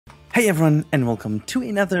Hey everyone, and welcome to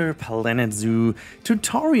another Planet Zoo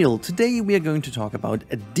tutorial. Today we are going to talk about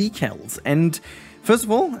decals. And first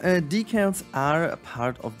of all, decals are a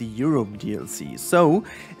part of the Europe DLC. So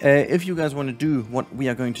if you guys want to do what we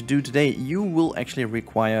are going to do today, you will actually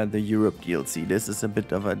require the Europe DLC. This is a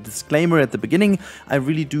bit of a disclaimer at the beginning. I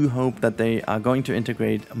really do hope that they are going to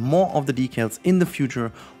integrate more of the decals in the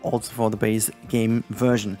future, also for the base game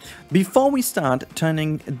version. Before we start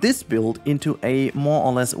turning this build into a more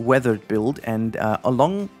or less weathered build, and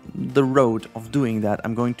along the road of doing that,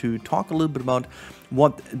 I'm going to talk a little bit about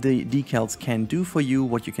what the decals can do for you,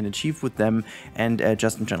 what you can achieve with them, and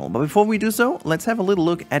just in general. But before we do so, let's have a little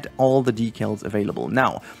look at all the decals available.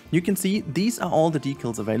 Now, you can see these are all the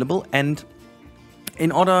decals available, and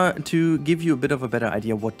in order to give you a bit of a better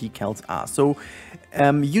idea what decals are, so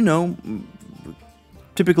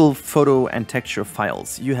typical photo and texture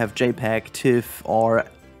files. You have JPEG, TIFF, or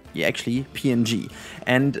actually PNG.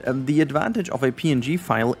 And the advantage of a PNG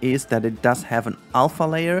file is that it does have an alpha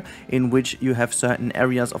layer in which you have certain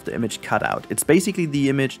areas of the image cut out. It's basically the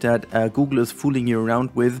image that Google is fooling you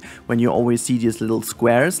around with when you always see these little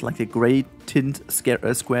squares, like the gray tint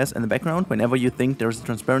squares in the background, whenever you think there's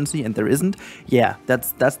transparency and there isn't. Yeah,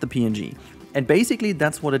 that's the PNG. And basically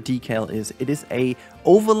that's what a decal is. It is a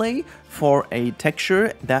overlay for a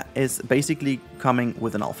texture that is basically coming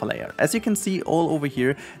with an alpha layer. As you can see all over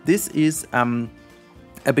here, this is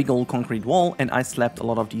a big old concrete wall, and I slapped a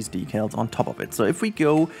lot of these decals on top of it. So if we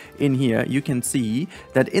go in here, you can see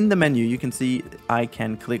that in the menu, you can see I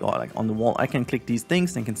can click, or like on the wall, I can click these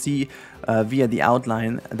things and can see via the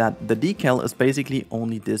outline that the decal is basically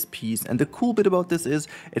only this piece. And the cool bit about this is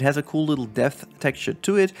it has a cool little depth texture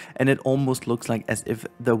to it, and it almost looks like as if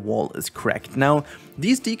the wall is cracked. Now,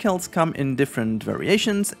 these decals come in different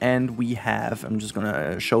variations, and we have, I'm just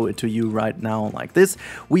gonna show it to you right now like this.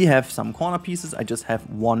 We have some corner pieces. I just have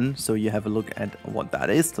one, so you have a look at what that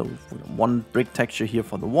is. So one brick texture here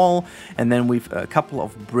for the wall, and then we've a couple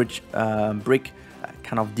of brick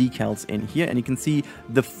kind of decals in here, and you can see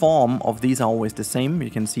the form of these are always the same. You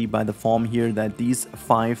can see by the form here that these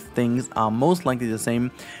 5 things are most likely the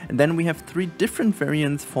same. And then we have 3 different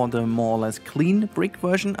variants for the more or less clean brick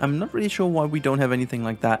version. I'm not really sure why we don't have anything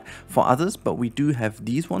like that for others, but we do have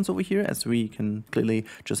these ones over here, as we can clearly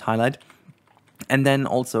just highlight. And then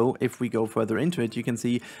also, if we go further into it, you can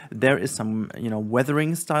see there is some,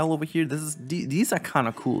 weathering style over here. These are kind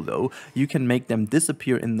of cool though. You can make them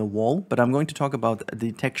disappear in the wall, but I'm going to talk about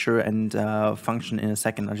the texture and function in a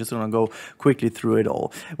second. I'm just going to go quickly through it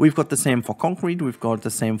all. We've got the same for concrete. We've got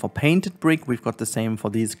the same for painted brick. We've got the same for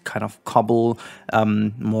these kind of cobble,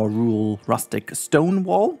 more rural, rustic stone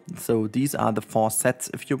wall. So these are the 4 sets,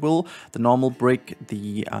 if you will. The normal brick,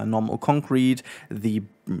 the normal concrete, the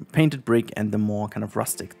painted brick, and the more kind of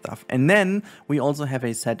rustic stuff. And then we also have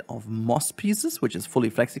a set of moss pieces, which is fully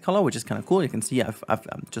flexicolor, which is kind of cool. You can see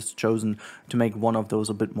I've just chosen to make one of those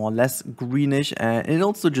a bit more less greenish, and it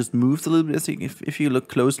also just moves a little bit. If you look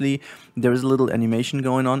closely, there is a little animation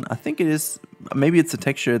going on. I think it is, maybe it's the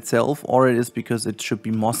texture itself, or it is because it should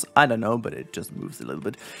be moss. I don't know, but it just moves a little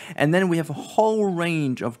bit. And then we have a whole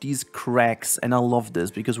range of these cracks, and I love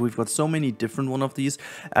this because we've got so many different one of these.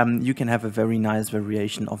 You can have a very nice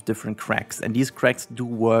variation of different cracks, and these cracks do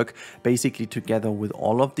work basically together with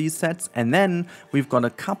all of these sets. And then we've got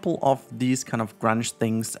a couple of these kind of grunge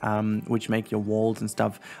things which make your walls and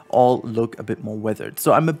stuff all look a bit more weathered.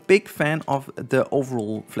 So I'm a big fan of the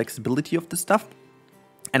overall flexibility of the stuff,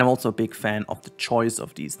 and I'm also a big fan of the choice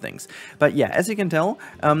of these things. But yeah, as you can tell,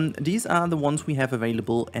 these are the ones we have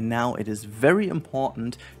available, and now it is very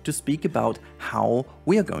important to speak about how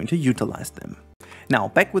we are going to utilize them. Now,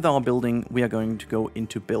 back with our building, we are going to go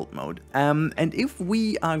into build mode. And if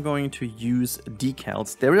we are going to use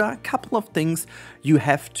decals, there are a couple of things you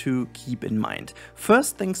have to keep in mind.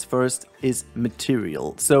 First things first is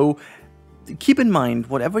material. So keep in mind,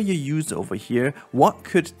 whatever you use over here, what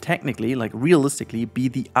could technically, like realistically, be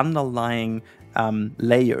the underlying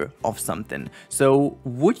layer of something. So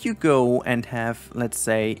would you go and have, let's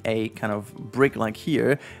say, a kind of brick like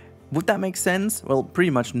here? Would that make sense? Well,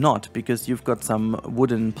 pretty much not, because you've got some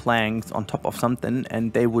wooden planks on top of something,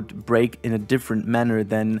 and they would break in a different manner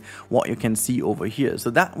than what you can see over here. So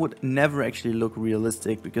that would never actually look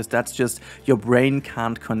realistic, because that's just, your brain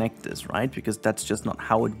can't connect this, right? Because that's just not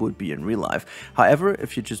how it would be in real life. However,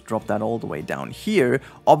 if you just drop that all the way down here,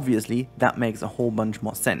 obviously that makes a whole bunch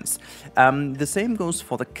more sense. The same goes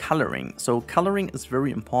for the coloring. So coloring is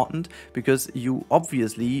very important, because you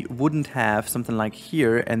obviously wouldn't have something like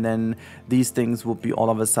here and then these things would be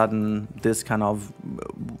all of a sudden this kind of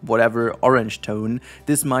whatever orange tone.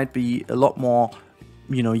 This might be a lot more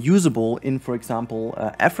you know, usable in, for example,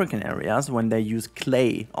 African areas when they use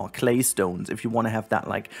clay or clay stones. If you want to have that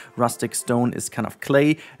like rustic stone is kind of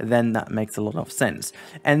clay, then that makes a lot of sense.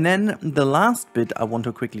 And then the last bit I want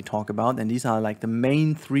to quickly talk about, and these are like the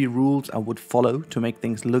main 3 rules I would follow to make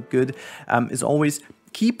things look good, is always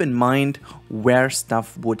keep in mind where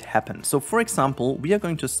stuff would happen. So for example, we are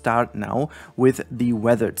going to start now with the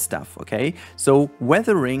weathered stuff, okay? So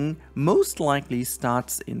weathering most likely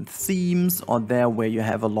starts in seams or there where you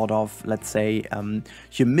have a lot of, let's say,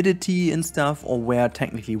 humidity and stuff, or where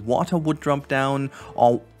technically water would drop down,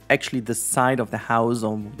 or actually the side of the house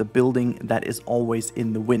or the building that is always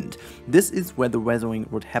in the wind. This is where the weathering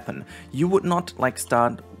would happen. You would not like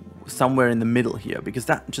start somewhere in the middle here, because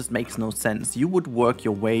that just makes no sense. You would work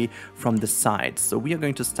your way from the sides. So we are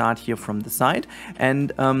going to start here from the side,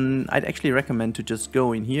 and I'd actually recommend to just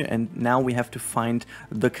go in here, and now we have to find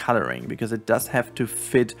the coloring, because it does have to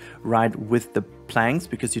fit right with the planks,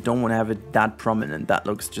 because you don't want to have it that prominent. That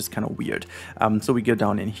looks just kind of weird. So we go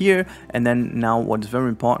down in here, and then now what is very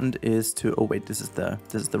important is to, oh wait, this is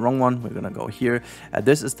the wrong one. We're gonna go here.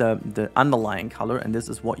 This is the underlying color, and this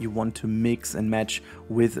is what you want to mix and match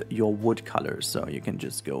with your wood colors. So you can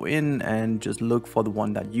just go in and just look for the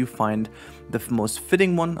one that you find the most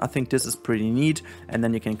fitting one. I think this is pretty neat, and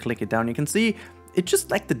then you can click it down. You can see it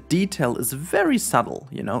just like the detail is very subtle,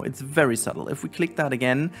 you know, it's very subtle. If we click that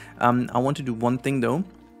again, I want to do one thing though,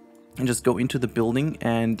 and just go into the building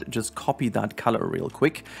and just copy that color real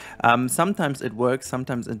quick. Sometimes it works,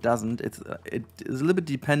 sometimes it doesn't. It is a little bit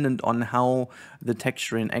dependent on how the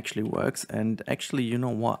texturing actually works. And actually, you know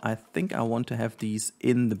what? I think I want to have these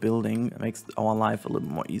in the building. It makes our life a little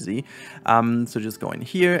more easy. So just go in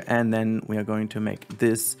here, and then we are going to make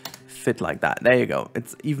this fit like that. There you go.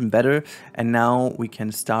 It's even better. And now we can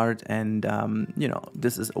start, and you know,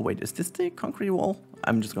 this is, oh wait, is this the concrete wall?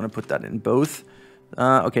 I'm just going to put that in both.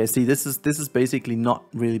 Okay, see, this is basically not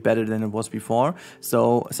really better than it was before.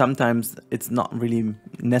 So sometimes it's not really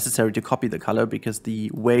necessary to copy the color, because the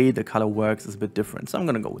way the color works is a bit different. So I'm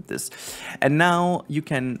gonna go with this. And now you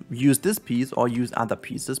can use this piece or use other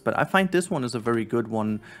pieces, but I find this one is a very good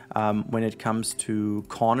one when it comes to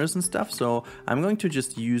corners and stuff. So I'm going to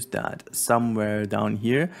just use that somewhere down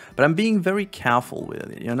here, but I'm being very careful with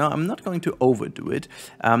it, you know. I'm not going to overdo it.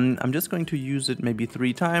 I'm just going to use it maybe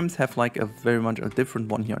 3 times, have like a very much a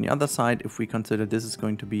different one here on the other side. If we consider this is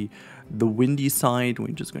going to be the windy side, we're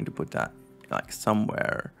just going to put that like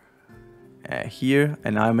somewhere here.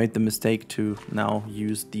 And I made the mistake to now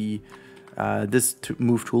use the this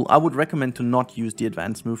move tool. I would recommend to not use the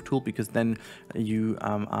advanced move tool, because then you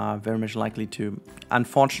are very much likely to,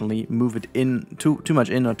 unfortunately, move it in too much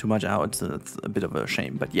in or too much out. So that's a bit of a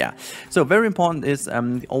shame, but yeah. So very important is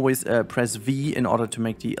always press V in order to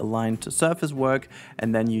make the align to surface work,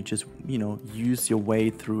 and then you just, you know, use your way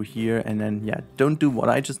through here, and then yeah, don't do what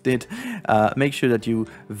I just did. Make sure that you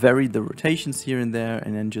vary the rotations here and there,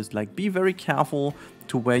 and then just like be very careful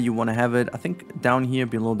to where you want to have it. I think down here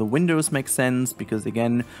below the windows makes sense, because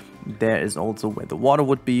again, there is also where the water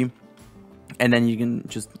would be. And then you can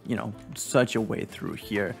just, you know, search your way through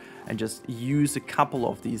here and just use a couple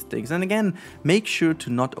of these things. And again, make sure to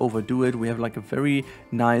not overdo it. We have like a very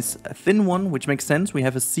nice thin one, which makes sense. We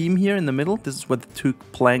have a seam here in the middle. This is where the 2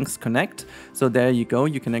 planks connect. So there you go.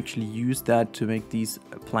 You can actually use that to make these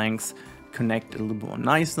planks connect a little bit more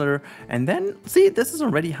nicer. And then see, this is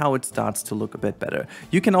already how it starts to look a bit better.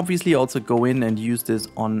 You can obviously also go in and use this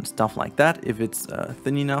on stuff like that if it's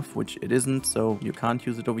thin enough, which it isn't, so you can't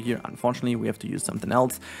use it over here. Unfortunately, we have to use something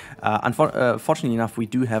else. Fortunately enough, we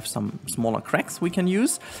do have some smaller cracks we can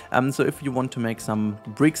use. So if you want to make some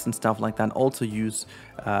bricks and stuff like that, also use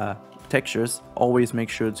textures, always make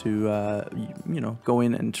sure to you know, go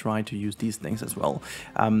in and try to use these things as well.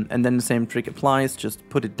 And then the same trick applies. Just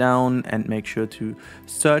put it down and make sure to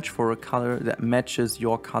search for a color that matches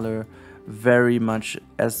your color very much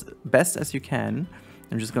as best as you can.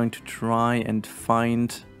 I'm just going to try and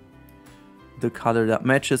find the color that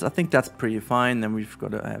matches. I think that's pretty fine. Then we've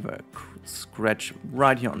got to have a scratch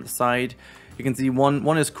right here on the side. You can see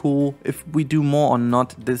one is cool. If we do more or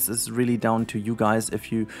not, this is really down to you guys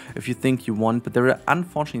if you think you want. But there are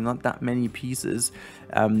unfortunately not that many pieces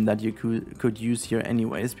that you could use here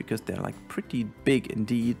anyways, because they're like pretty big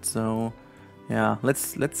indeed. So yeah,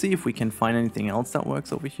 let's see if we can find anything else that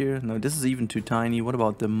works over here. No, this is even too tiny. What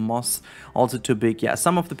about the moss? Also too big. Yeah,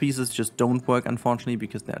 some of the pieces just don't work, unfortunately,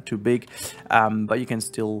 because they're too big. But you can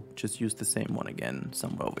still just use the same one again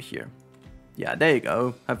somewhere over here. Yeah, there you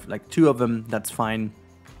go. Have like 2 of them, that's fine.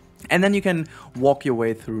 And then you can walk your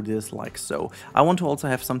way through this like so. I want to also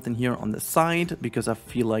have something here on the side because I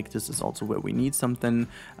feel like this is also where we need something.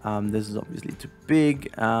 This is obviously too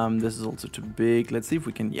big. This is also too big. Let's see if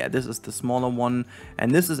we can, yeah, this is the smaller one.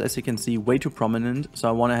 And this is, as you can see, way too prominent. So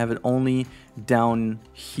I want to have it only down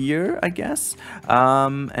here, I guess.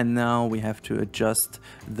 And now we have to adjust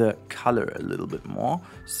the color a little bit more.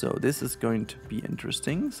 So this is going to be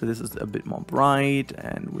interesting. So this is a bit more bright,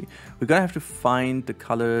 and we're gonna have to find the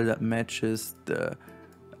color that matches the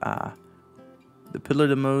pillar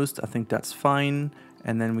the most. I think that's fine.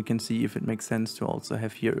 And then we can see if it makes sense to also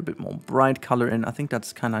have here a bit more bright color, and I think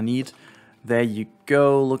that's kind of neat. There you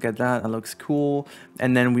go, look at that, that looks cool.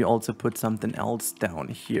 And then we also put something else down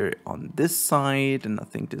here on this side, and I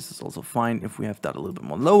think this is also fine if we have that a little bit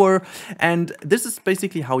more lower. And this is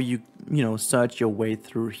basically how you search your way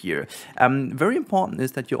through here. Very important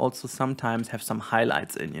is that you also sometimes have some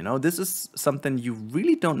highlights in, this is something you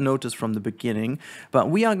really don't notice from the beginning, but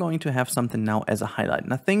we are going to have something now as a highlight.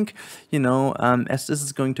 And I think, as this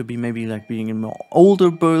is going to be maybe like being a more older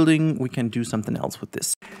building, we can do something else with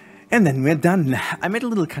this. And then we're done. I made a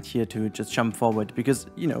little cut here to just jump forward because,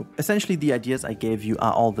 essentially the ideas I gave you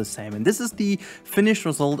are all the same. And this is the finished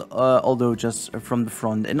result, although just from the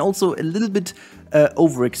front, and also a little bit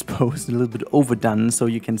overexposed, a little bit overdone, so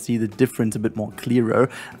you can see the difference a bit more clearer.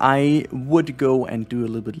 I would go and do a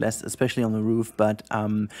little bit less, especially on the roof, but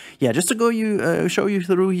yeah, just to show you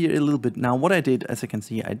through here a little bit. Now, what I did, as you can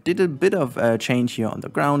see, I did a bit of change here on the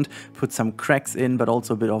ground, put some cracks in, but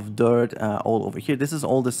also a bit of dirt all over here. This is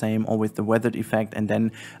all the same, or with the weathered effect, and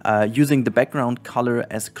then using the background color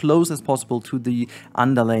as close as possible to the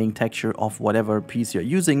underlaying texture of whatever piece you're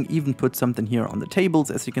using. Even put something here on the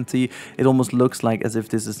tables. As you can see, it almost looks like as if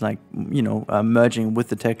this is like, merging with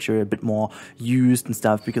the texture, a bit more used and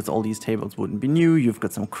stuff, because all these tables wouldn't be new. You've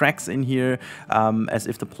got some cracks in here, as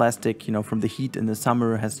if the plastic, from the heat in the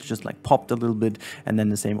summer has just like popped a little bit, and then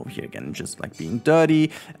the same over here again, just like being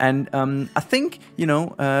dirty. And I think,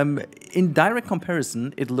 in direct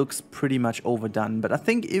comparison, it looks pretty much overdone, but I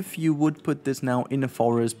think if you would put this now in a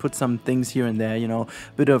forest, put some things here and there,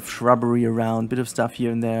 bit of shrubbery around, bit of stuff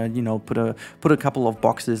here and there, put a couple of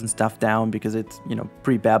boxes and stuff down, because it's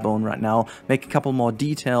pretty bare bone right now, make a couple more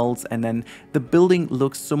details, and then the building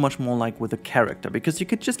looks so much more like with a character, because you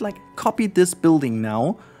could just like copy this building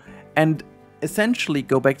now and essentially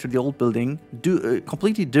go back to the old building, do a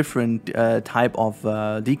completely different type of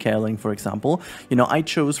decaling, for example. I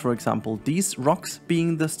chose, for example, these rocks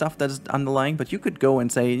being the stuff that is underlying, but you could go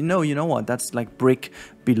and say, no, you know what, that's like brick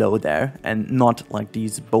below there and not like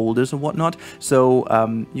these boulders or whatnot. So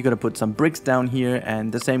you're gonna put some bricks down here,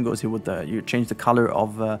 and the same goes here with you change the color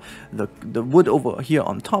of the wood over here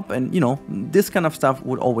on top, and this kind of stuff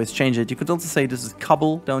would always change it. You could also say this is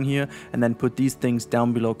cobble down here, and then put these things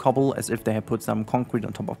down below cobble, as if they have put some concrete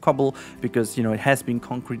on top of cobble, because it has been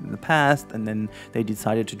concrete in the past, and then they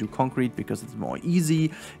decided to do concrete because it's more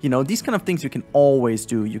easy. These kind of things you can always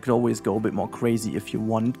do. You could always go a bit more crazy if you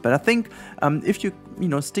want, but I think if you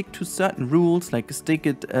stick to certain rules, like stick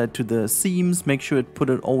it to the seams, make sure put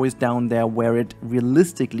it always down there where it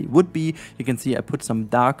realistically would be. You can see I put some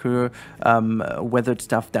darker weathered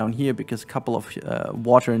stuff down here, because a couple of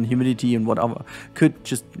water and humidity and whatever could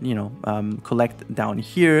just collect down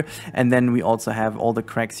here. And then we also have all the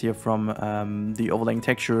cracks here from the overlaying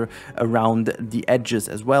texture around the edges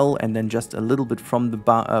as well, and then just a little bit from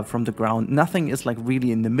the ground. Nothing is like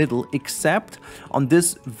really in the middle, except on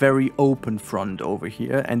this very open front over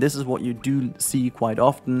here. And this is what you do see quite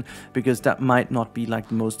often, because that might not be like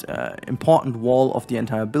the most important wall of the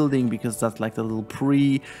entire building, because that's like the little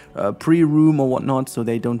pre-room or whatnot, so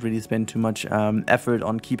they don't really spend too much effort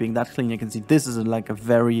on keeping that clean. You can see this is like a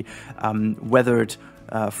very weathered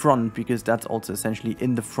front, because that's also essentially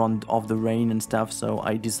in the front of the rain and stuff. So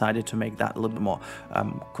I decided to make that a little bit more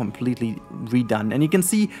completely redone, and you can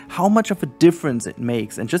see how much of a difference it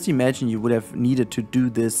makes. And just imagine you would have needed to do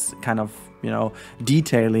this kind of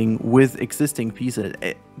detailing with existing pieces.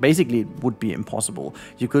 Basically, it would be impossible.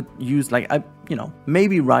 You could use like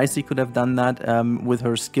maybe Ricey could have done that with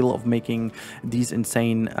her skill of making these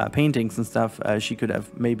insane paintings and stuff. She could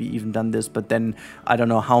have maybe even done this, but then I don't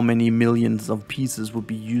know how many millions of pieces would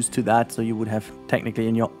be used to that. So you would have technically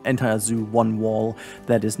in your entire zoo one wall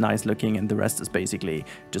that is nice looking, and the rest is basically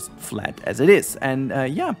just flat as it is. And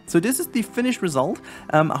yeah, so this is the finished result.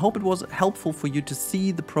 I hope it was helpful for you to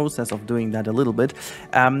see the process of doing that a little bit.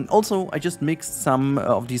 Also, I just mixed some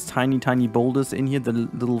of of these tiny boulders in here, the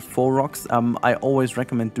little 4 rocks, I always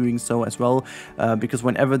recommend doing so as well, because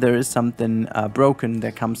whenever there is something broken,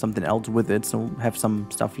 there comes something else with it, so have some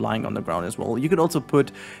stuff lying on the ground as well. You could also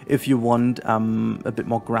put, if you want, a bit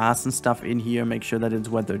more grass and stuff in here, make sure that it's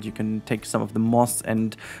weathered. You can take some of the moss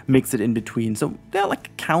and mix it in between. So there are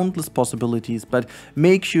like countless possibilities, but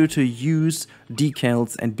make sure to use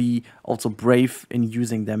decals and be also brave in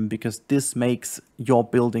using them, because this makes your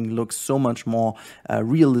building look so much more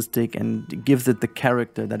realistic and gives it the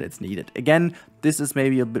character that it's needed. Again, this is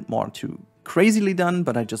maybe a bit more too crazily done,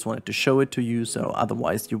 but I just wanted to show it to you, so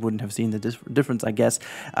otherwise you wouldn't have seen the difference, I guess.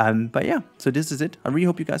 But yeah, so this is it. I really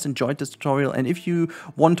hope you guys enjoyed this tutorial, and if you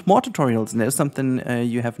want more tutorials and there's something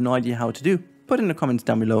you have no idea how to do, put in the comments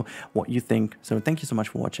down below what you think. So thank you so much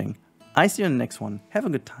for watching. I see you in the next one. Have a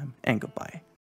good time and goodbye.